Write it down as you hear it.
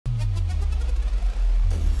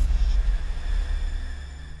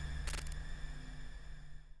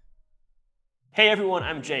Hey everyone,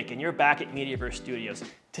 I'm Jake, and you're back at Mediaverse Studios.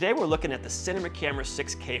 Today we're looking at the Cinema Camera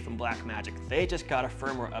 6K from Blackmagic. They just got a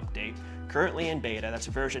firmware update, currently in beta, that's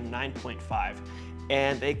version 9.5,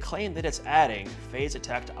 and they claim that it's adding Phase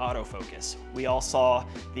Detect Autofocus. We all saw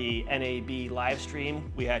the NAB live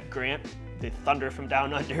stream. We had Grant, the Thunder from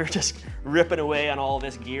Down Under, just ripping away on all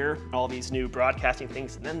this gear, all these new broadcasting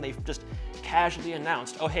things, and then they've just casually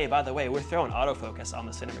announced, oh hey, by the way, we're throwing autofocus on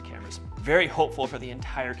the cinema cameras. Very hopeful for the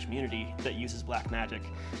entire community that uses Blackmagic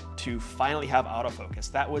to finally have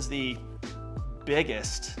autofocus. That was the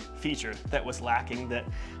biggest feature that was lacking, that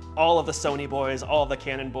all of the Sony boys, all of the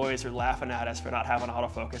Canon boys are laughing at us for not having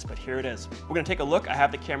autofocus, but here it is. We're gonna take a look. I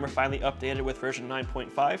have the camera finally updated with version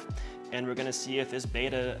 9.5, and we're gonna see if this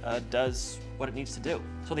beta does what it needs to do.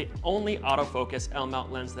 So the only autofocus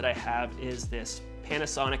L-mount lens that I have is this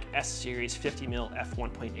Panasonic S-Series 50mm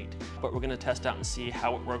f1.8, but we're gonna test out and see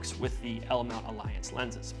how it works with the L-mount Alliance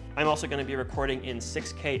lenses. I'm also gonna be recording in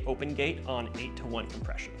 6K open gate on 8:1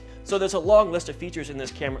 compression. So there's a long list of features in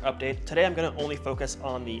this camera update. Today I'm gonna only focus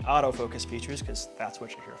on the autofocus features because that's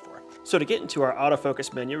what you're here for. So to get into our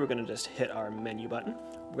autofocus menu, we're gonna just hit our menu button.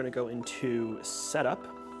 We're gonna go into Setup,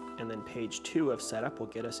 and then page 2 of Setup will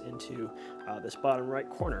get us into this bottom right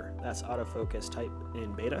corner. That's autofocus type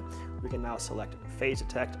in beta. We can now select Phase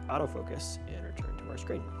Detect Autofocus and return to our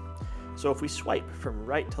screen. So if we swipe from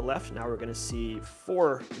right to left, now we're gonna see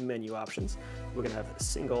 4 menu options. We're gonna have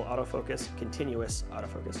single autofocus, continuous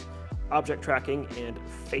autofocus, object tracking, and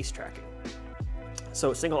face tracking.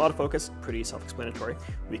 So single autofocus, pretty self-explanatory.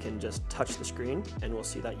 We can just touch the screen and we'll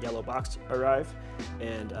see that yellow box arrive,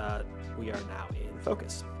 and we are now in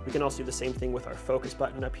focus. We can also do the same thing with our focus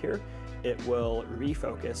button up here. It will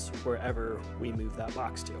refocus wherever we move that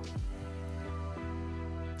box to.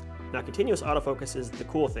 Now continuous autofocus is the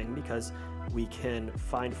cool thing because we can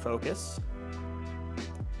find focus,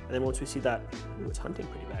 and then once we see that, ooh, it's hunting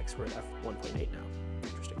pretty bad because we're at f1.8 now.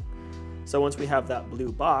 Interesting. So once we have that blue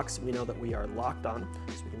box, we know that we are locked on,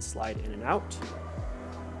 so we can slide in and out,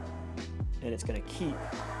 and it's going to keep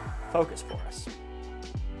focus for us.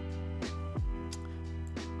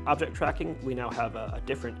 Object tracking, we now have a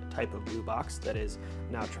different type of blue box that is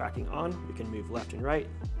now tracking on. We can move left and right,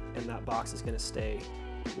 and that box is going to stay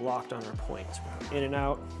locked on our point. So we'll go in and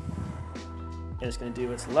out, and it's going to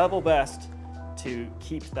do its level best to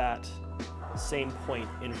keep that same point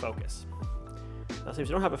in focus. Now, since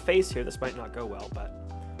we don't have a face here, this might not go well,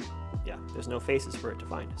 but yeah, there's no faces for it to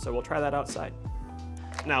find. So we'll try that outside.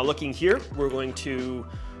 Now looking here, we're going to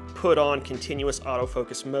put on continuous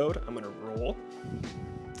autofocus mode. I'm going to roll.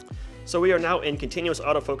 So we are now in continuous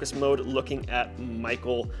autofocus mode looking at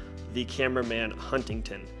Michael, the cameraman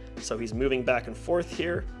Huntington. So he's moving back and forth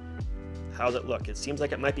here. How's it look? It seems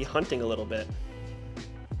like it might be hunting a little bit.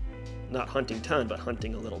 Not hunting ton, but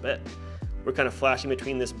hunting a little bit. We're kind of flashing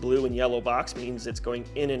between this blue and yellow box, means it's going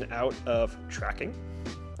in and out of tracking.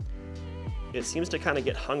 It seems to kind of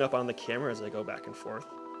get hung up on the camera as I go back and forth.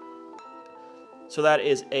 So that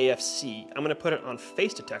is AFC. I'm gonna put it on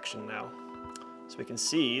face detection now. So we can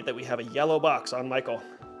see that we have a yellow box on Michael.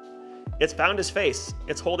 It's found his face.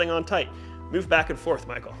 It's holding on tight. Move back and forth,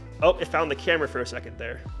 Michael. Oh, it found the camera for a second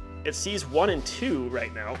there. It sees 1 and 2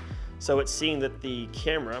 right now, so it's seeing that the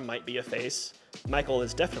camera might be a face. Michael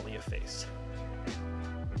is definitely a face.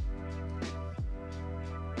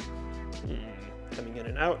 Coming in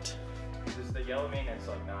and out. Does the yellow mean it's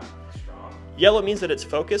like not strong? Yellow means that it's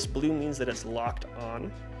focused, blue means that it's locked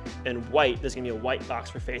on, and white, there's gonna be a white box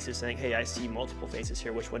for faces saying, hey, I see multiple faces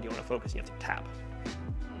here, which one do you wanna focus? You have to tap.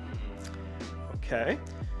 Okay,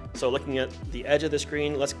 so looking at the edge of the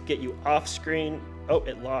screen, let's get you off screen. Oh,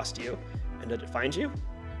 it lost you. And did it find you?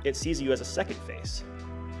 It sees you as a second face.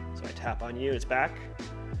 So I tap on you, it's back.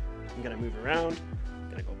 I'm gonna move around, I'm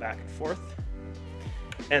gonna go back and forth.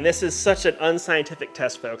 And this is such an unscientific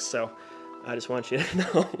test, folks, so I just want you to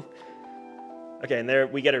know. Okay, and there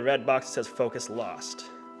we get a red box that says focus lost.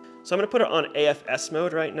 So I'm gonna put it on AFS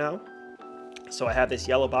mode right now. So I have this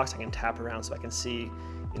yellow box I can tap around so I can see,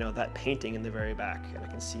 you know, that painting in the very back. And I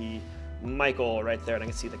can see Michael right there, and I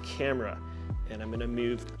can see the camera. And I'm gonna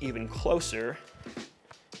move even closer.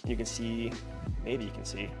 You can see, maybe you can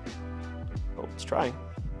see, oh, it's trying.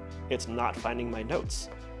 It's not finding my notes.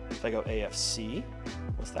 If I go AFC,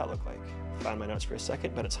 what's that look like? Find my notes for a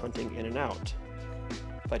second, but it's hunting in and out.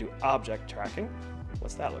 If I do object tracking,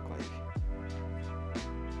 what's that look like?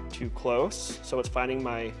 Too close, so it's finding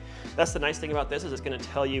my, that's the nice thing about this, is it's gonna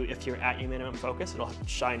tell you if you're at your minimum focus, it'll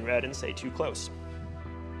shine red and say too close.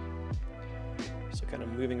 So kind of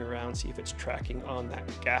moving around, see if it's tracking on that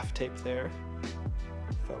gaff tape there.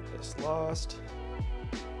 Focus lost.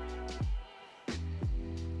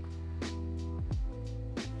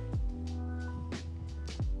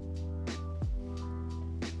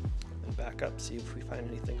 back up, see if we find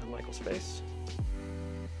anything on Michael's face.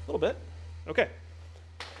 A little bit. Okay.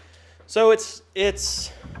 So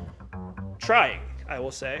it's trying, I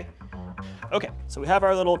will say. Okay, so we have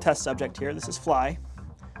our little test subject here. This is Fly,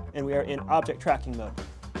 and we are in object tracking mode.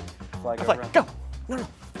 Fly, Go. No,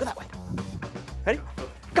 go that way. Ready?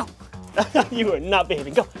 Go. You are not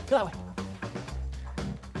behaving. Go that way.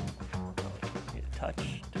 Need to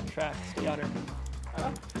touch, to track, stay on her.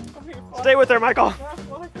 Come here, Fly. Stay with her, Michael.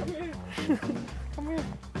 Fly, come here. Come here.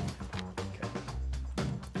 Okay.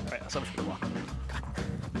 All right, so I'm just gonna walk over.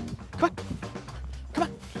 Come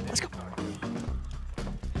on, let's go.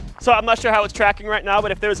 So I'm not sure how it's tracking right now,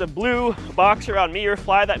 but if there's a blue box around me or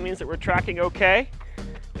Fly, that means that we're tracking okay.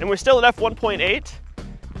 And we're still at f1.8.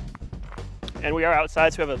 And we are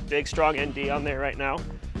outside, so we have a big, strong ND on there right now.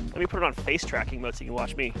 Let me put it on face tracking mode so you can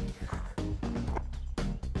watch me.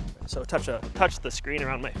 So touch the screen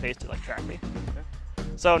around my face to like track me. Okay.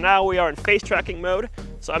 So now we are in face tracking mode.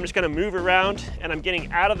 So I'm just gonna move around and I'm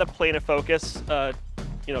getting out of the plane of focus,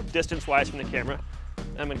 distance-wise from the camera.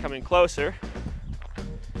 I'm gonna come in closer.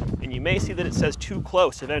 And you may see that it says too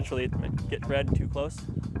close eventually. It might get red and too close.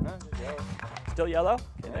 No, it's yellow. Still yellow?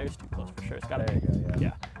 Okay, there's too close for sure. It's gotta There be. you go,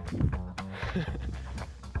 yeah.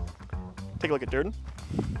 Take a look at Durden.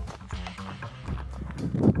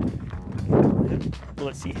 Will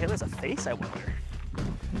it see him as a face, I wonder?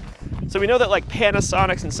 So we know that like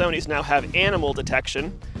Panasonics and Sonys now have animal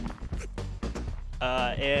detection.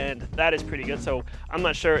 And that is pretty good. So I'm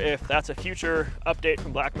not sure if that's a future update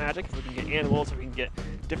from Blackmagic, if we can get animals, if we can get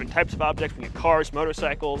different types of objects, we can get cars,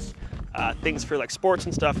 motorcycles, things for like sports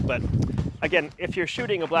and stuff. But again, if you're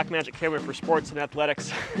shooting a Blackmagic camera for sports and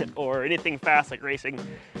athletics or anything fast like racing,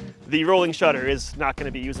 the rolling shutter is not going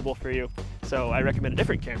to be usable for you. So I recommend a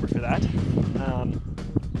different camera for that.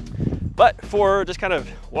 But for just kind of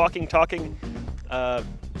walking, talking,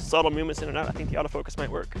 subtle movements in and out, I think the autofocus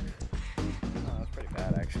might work. Oh, that's pretty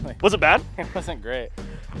bad, actually. Was it bad? It wasn't great.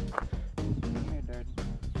 Come here, Durden.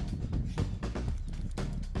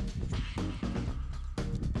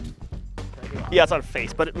 Yeah, it's on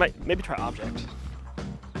face, but it might maybe try object.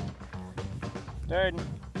 Durden.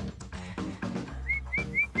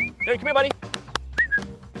 Hey, come here, buddy.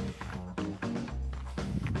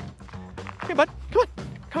 Come here, bud. Come on.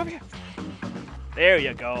 Come over here. There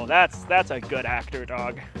you go. That's a good actor,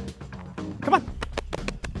 dog. Come on.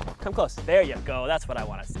 Come close. There you go. That's what I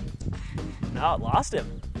want to see. No, it lost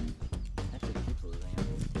him. That should keep losing him.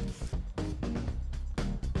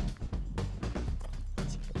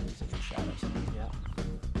 Let's see if I'm losing any shadows. Yeah.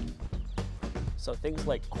 So things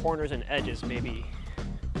like corners and edges, maybe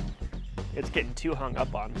it's getting too hung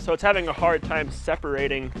up on. So it's having a hard time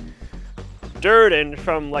separating Durden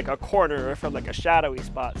from like a corner or from like a shadowy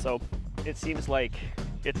spot. So it seems like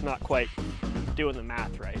it's not quite doing the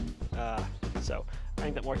math right. So I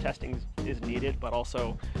think that more testing is needed, but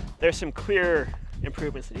also there's some clear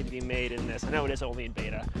improvements that need to be made in this. I know it is only in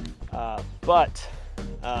beta, but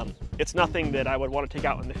it's nothing that I would want to take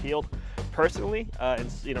out in the field personally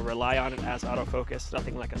and rely on it as autofocus.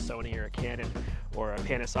 Nothing like a Sony or a Canon or a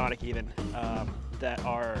Panasonic even that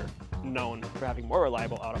are known for having more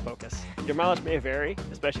reliable autofocus. Your mileage may vary,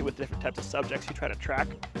 especially with different types of subjects you try to track.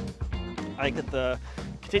 I think that the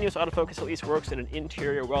continuous autofocus at least works in an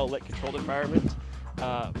interior, well-lit, controlled environment,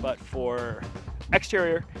 but for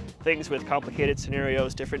exterior things with complicated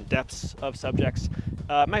scenarios, different depths of subjects,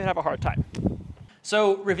 might have a hard time.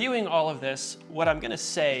 So reviewing all of this, what I'm gonna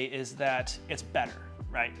say is that it's better,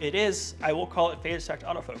 right? It is, I will call it Phase Detect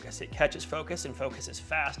Autofocus. It catches focus and focuses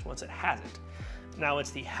fast once it has it. Now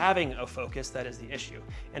it's the having of focus that is the issue.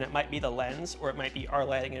 And it might be the lens or it might be our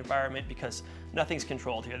lighting environment because nothing's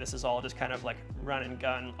controlled here. This is all just kind of like run and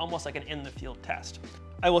gun, almost like an in the field test.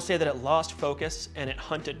 I will say that it lost focus and it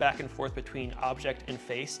hunted back and forth between object and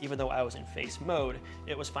face. Even though I was in face mode,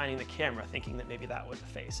 it was finding the camera thinking that maybe that was the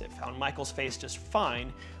face. It found Michael's face just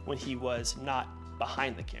fine when he was not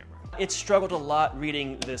behind the camera. It struggled a lot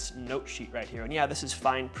reading this note sheet right here. And yeah, this is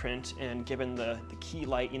fine print, and given the key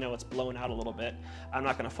light, it's blown out a little bit. I'm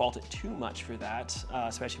not gonna fault it too much for that,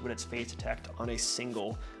 especially when it's phase detect on a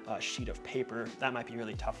single sheet of paper. That might be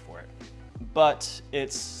really tough for it. But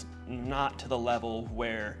it's not to the level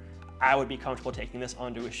where I would be comfortable taking this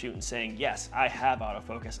onto a shoot and saying, yes, I have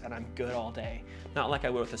autofocus and I'm good all day. Not like I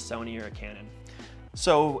would with a Sony or a Canon.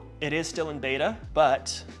 So it is still in beta,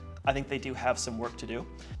 but I think they do have some work to do.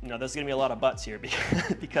 There's gonna be a lot of buts here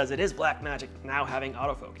because it is Blackmagic now having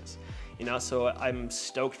autofocus. So I'm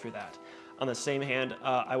stoked for that. On the same hand,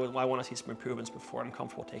 I want to see some improvements before I'm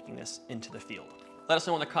comfortable taking this into the field. Let us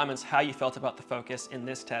know in the comments how you felt about the focus in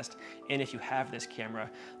this test, and if you have this camera.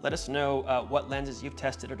 Let us know what lenses you've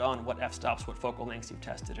tested it on, what f-stops, what focal lengths you've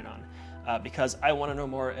tested it on, because I want to know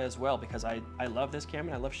more as well, because I love this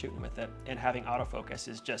camera and I love shooting with it, and having autofocus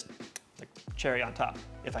is just like cherry on top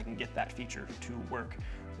if I can get that feature to work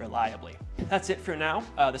reliably. That's it for now.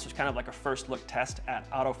 This was kind of like a first look test at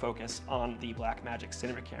autofocus on the Blackmagic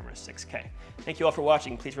Cinema Camera 6K. Thank you all for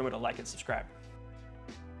watching. Please remember to like and subscribe.